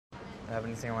I have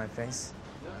anything on my face?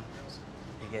 No.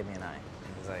 He gave me an eye.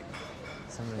 He was like,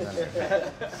 something's under your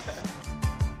head.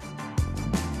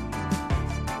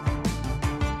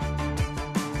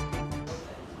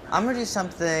 I'm gonna do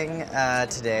something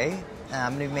today.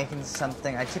 I'm gonna be making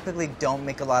something. I typically don't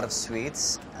make a lot of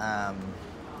sweets.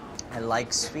 I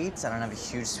like sweets. I don't have a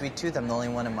huge sweet tooth. I'm the only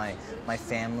one in my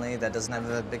family that doesn't have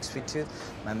a big sweet tooth.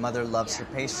 My mother loves her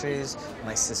pastries,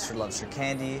 my sister loves her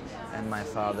candy, and my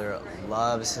father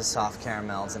loves his soft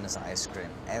caramels and his ice cream.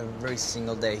 Every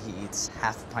single day he eats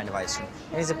half a pint of ice cream.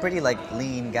 And he's a pretty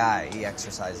lean guy. He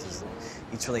exercises and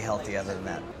eats really healthy other than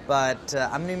that. But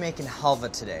I'm gonna be making halva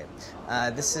today.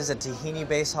 This is a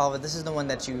tahini-based halva. This is the one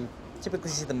that you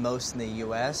typically see the most in the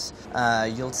US.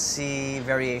 You'll see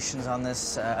variations on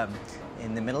this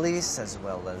in the Middle East as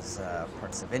well as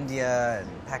parts of India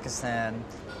and Pakistan.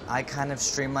 I kind of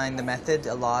streamlined the method.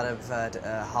 A lot of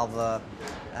halva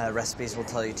recipes will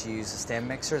tell you to use a stand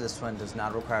mixer. This one does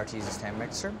not require to use a stand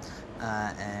mixer.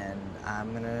 And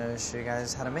I'm gonna show you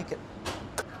guys how to make it.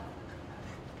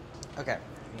 Okay,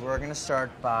 we're gonna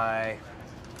start by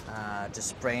just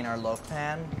spraying our loaf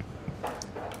pan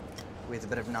with a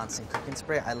bit of non-stick cooking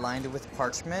spray. I lined it with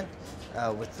parchment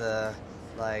with the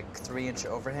 3-inch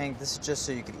overhang. This is just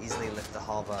so you could easily lift the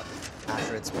halva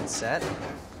after it's been set.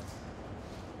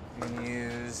 You can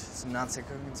use some non-stick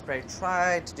cooking spray.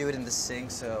 Try to do it in the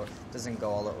sink so it doesn't go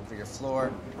all over your floor.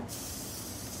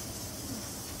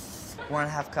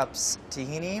 1.5 cups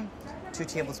tahini, 2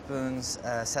 tablespoons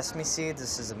sesame seeds.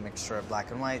 This is a mixture of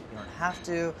black and white. You don't have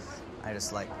to. I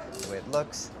just like the way it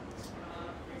looks.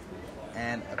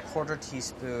 And a 1/4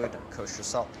 teaspoon kosher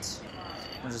salt.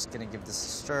 I'm just gonna give this a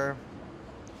stir.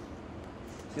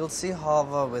 You'll see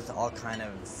halva with all kind of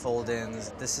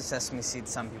fold-ins. This is sesame seeds.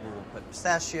 Some people will put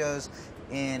pistachios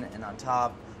in and on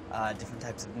top, different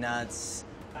types of nuts.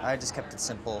 I just kept it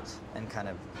simple and kind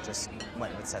of just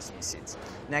went with sesame seeds.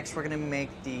 Next, we're gonna make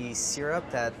the syrup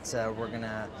that we're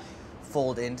gonna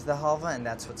fold into the halva, and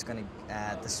that's what's gonna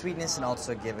add the sweetness and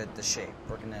also give it the shape.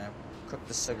 We're gonna cook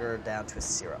the sugar down to a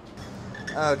syrup.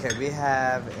 Okay, we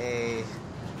have a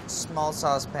small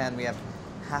saucepan. We have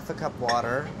 1/2 cup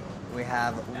water. We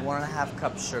have 1.5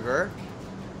 cups sugar.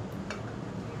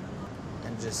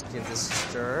 And just give this a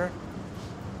stir.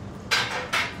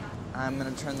 I'm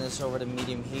gonna turn this over to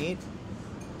medium heat.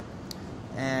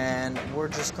 And we're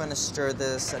just going to stir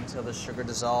this until the sugar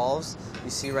dissolves. You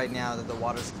see right now that the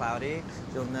water's cloudy.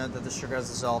 You'll know that the sugar has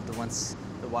dissolved once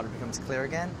the water becomes clear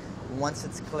again. Once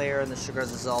it's clear and the sugar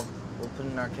has dissolved, we'll put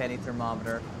in our candy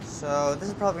thermometer. So this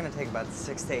is probably going to take about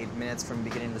 6 to 8 minutes from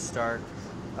beginning to start,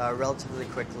 relatively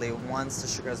quickly. Once the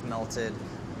sugar has melted,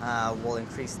 we'll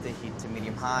increase the heat to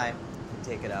medium-high and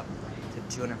take it up to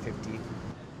 250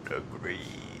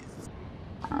 degrees.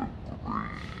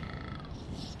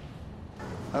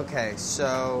 Okay,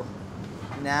 so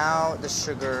now the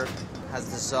sugar has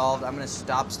dissolved. I'm going to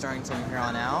stop stirring from here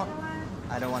on out.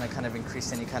 I don't want to kind of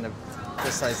increase any kind of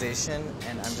crystallization,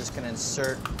 and I'm just going to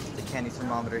insert the candy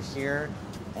thermometer here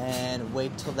and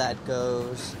wait till that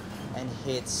goes and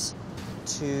hits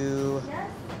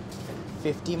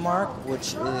 250 mark,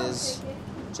 which is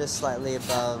just slightly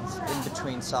above, in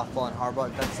between softball and hardball.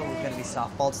 That's going to be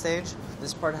softball stage.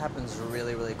 This part happens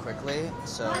really, really quickly,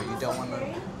 so you don't want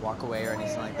to walk away or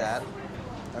anything like that.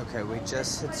 Okay, we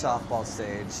just hit softball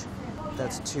stage.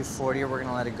 That's 240. We're going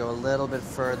to let it go a little bit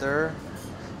further.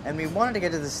 And we wanted to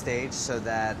get to this stage so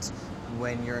that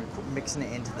when you're mixing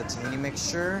it into the tahini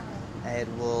mixture, it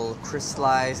will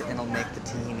crystallize and it'll make the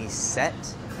tahini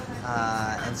set.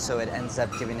 And so it ends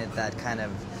up giving it that kind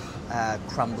of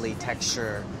crumbly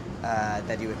texture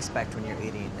that you expect when you're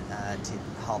eating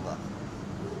halva.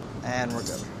 And we're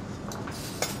good.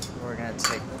 We're going to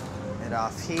take it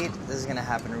off heat. This is going to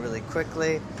happen really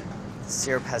quickly. The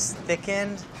syrup has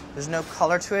thickened. There's no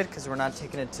color to it because we're not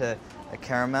taking it to a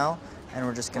caramel. And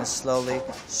we're just going to slowly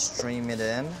stream it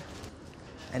in.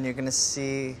 And you're going to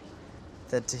see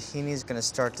the tahini is going to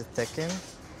start to thicken.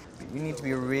 You need to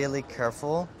be really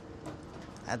careful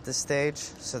at this stage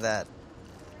so that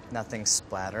nothing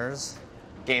splatters.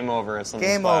 Game over if something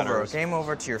Game splatters. over. Game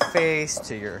over to your face,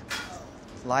 to your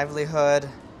livelihood.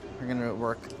 You're going to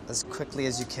work as quickly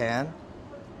as you can.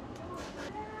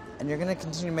 And you're going to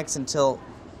continue to mix until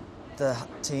the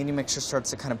tahini mixture starts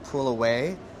to kind of pool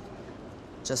away,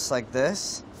 just like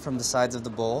this, from the sides of the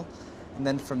bowl. And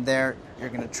then from there, you're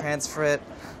going to transfer it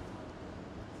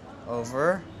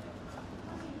over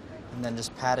and then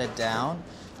just pat it down.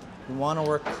 You want to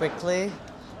work quickly,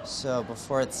 so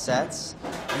before it sets.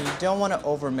 And you don't want to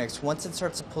overmix. Once it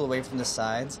starts to pull away from the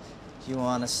sides, you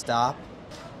want to stop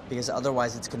because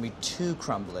otherwise it's going to be too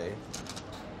crumbly.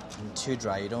 and too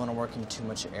dry. You don't want to work in too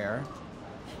much air.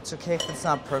 It's okay if it's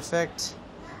not perfect.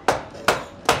 I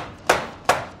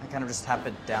kind of just tap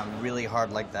it down really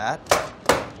hard like that.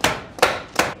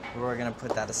 We're gonna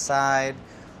put that aside.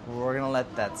 We're gonna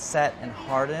let that set and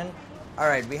harden. All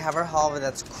right, we have our halva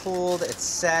that's cooled, it's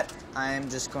set. I'm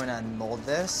just going to unmold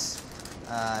this.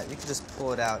 You can just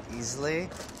pull it out easily. And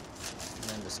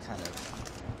then just kind of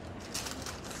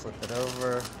flip it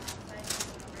over.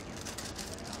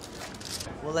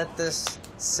 We'll let this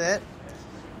sit.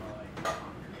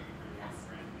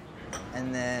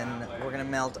 And then we're gonna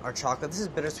melt our chocolate. This is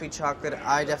bittersweet chocolate.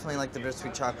 I definitely like the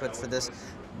bittersweet chocolate for this,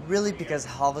 really because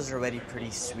halvas are already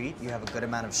pretty sweet. You have a good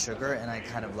amount of sugar, and I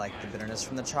kind of like the bitterness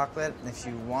from the chocolate. If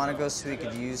you want to go sweet, you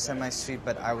could use semi-sweet,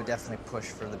 but I would definitely push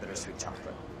for the bittersweet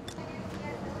chocolate.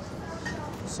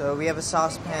 So we have a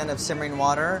saucepan of simmering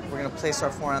water. We're gonna place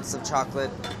our 4 ounces of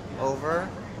chocolate over.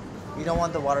 You don't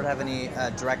want the water to have any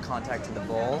direct contact with the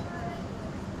bowl.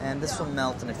 And this will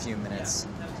melt in a few minutes.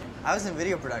 I was in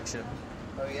video production.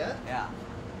 Oh yeah? Yeah.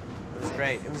 It was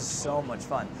great. It was so much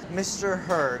fun. Mr.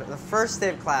 Hurd, the first day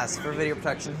of class for video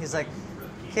production, he's like,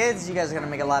 kids, you guys are going to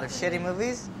make a lot of shitty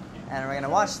movies, and we're going to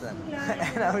watch them.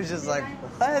 And I was just like,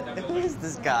 what? Who is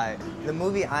this guy? The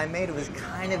movie I made was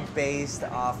kind of based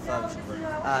off of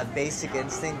Basic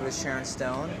Instinct with Sharon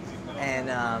Stone and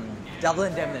Double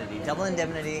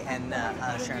Indemnity and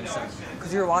Sharon Stone.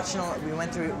 Because we watched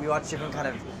different kind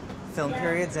of film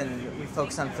periods, and we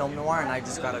focused on film noir, and I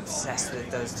just got obsessed with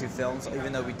those two films,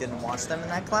 even though we didn't watch them in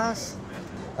that class.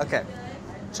 Okay,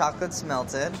 chocolate's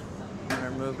melted. I'm gonna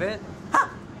remove it.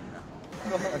 Ha!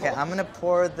 Okay, I'm gonna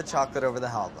pour the chocolate over the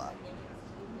halva.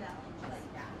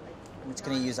 I'm just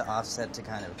gonna use an offset to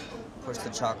kind of push the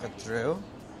chocolate through.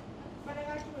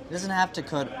 It doesn't have to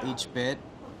coat each bit.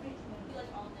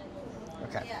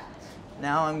 Okay,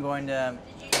 now I'm going to,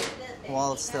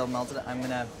 while it's still melted, I'm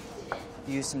gonna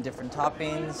use some different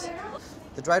toppings.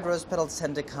 The dried rose petals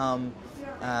tend to come,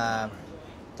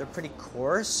 they're pretty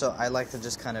coarse, so I like to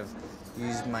just kind of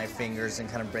use my fingers and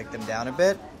kind of break them down a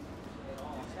bit.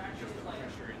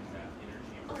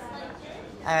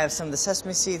 I have some of the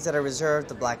sesame seeds that are reserved,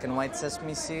 the black and white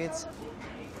sesame seeds.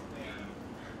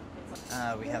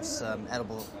 We have some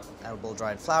edible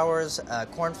dried flowers,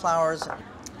 corn flowers.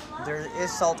 There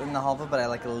is salt in the halva, but I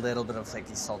like a little bit of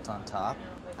flaky salt on top.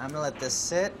 I'm gonna let this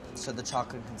sit so the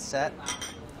chocolate can set.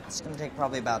 It's gonna take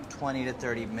probably about 20 to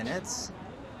 30 minutes.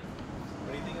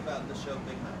 What do you think about the show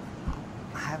Big Mouth?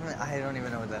 I don't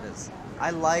even know what that is.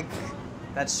 I like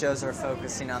that shows are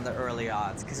focusing on the early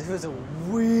odds because it was a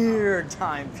weird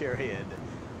time period.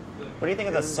 What do you think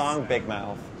of the song Big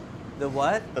Mouth? The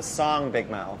what? The song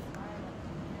Big Mouth.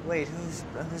 Wait, who's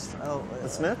The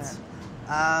Smiths?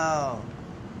 Oh.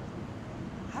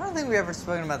 I don't think we've ever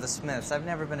spoken about the Smiths. I've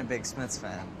never been a big Smiths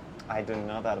fan. I didn't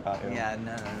know that about you. Yeah,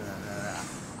 no.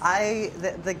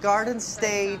 The Garden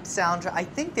State soundtrack, I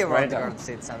think they were on the Garden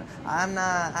State soundtrack. I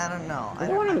don't know. They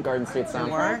weren't on the Garden State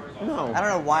soundtrack. No. I don't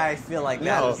know why I feel like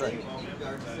that. No. It's like,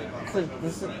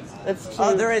 it's too...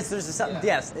 oh, there's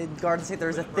yes, in Garden State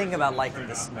there's a thing about liking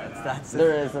the Smiths.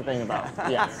 There is a thing about,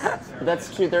 yes.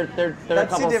 That's true. They're a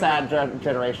couple sad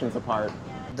generations apart.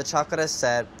 The chocolate is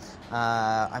set.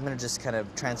 I'm going to just kind of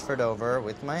transfer it over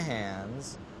with my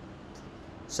hands.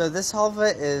 So this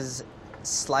halva is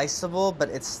sliceable, but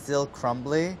it's still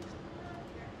crumbly.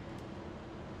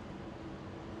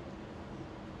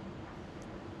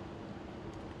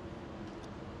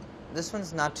 This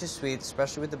one's not too sweet,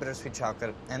 especially with the bittersweet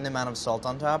chocolate and the amount of salt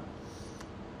on top.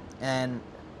 And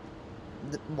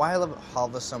why I love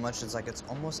halva so much is like it's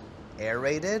almost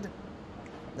aerated.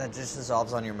 That just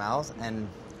dissolves on your mouth, and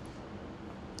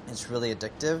it's really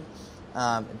addictive.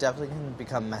 It definitely can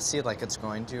become messy like it's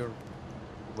going to,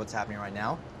 what's happening right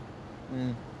now.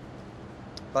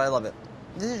 But I love it.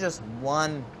 This is just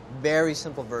one very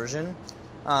simple version.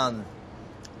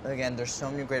 Again, there's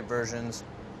so many great versions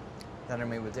that are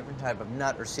made with different type of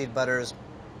nut or seed butters.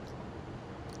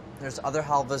 There's other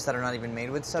halvas that are not even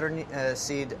made with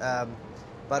seed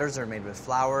butters. They're made with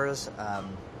flowers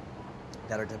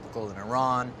that are typical in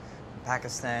Iran,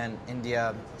 Pakistan,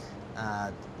 India,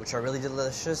 which are really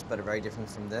delicious but are very different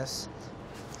from this.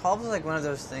 Halva is like one of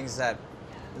those things that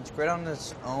it's great on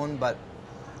its own, but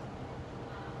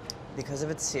because of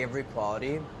its savory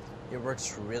quality, it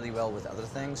works really well with other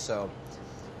things. So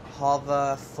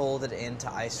halva folded into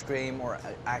ice cream or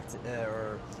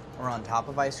on top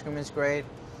of ice cream is great.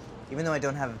 Even though I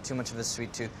don't have too much of a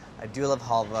sweet tooth, I do love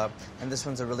halva, and this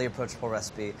one's a really approachable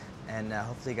recipe, and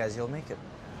hopefully you guys, you'll make it.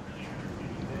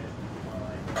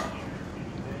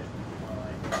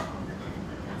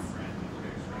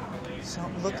 So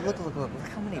look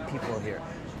how many people are here.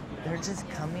 They're just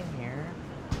coming here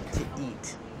to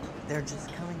eat. They're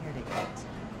just coming here to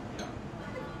eat.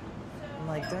 I'm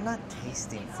like, they're not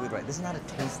tasting food, right? This is not a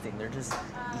tasting. They're just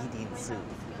eating food.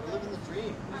 They're living the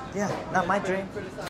dream. Yeah, not my dream.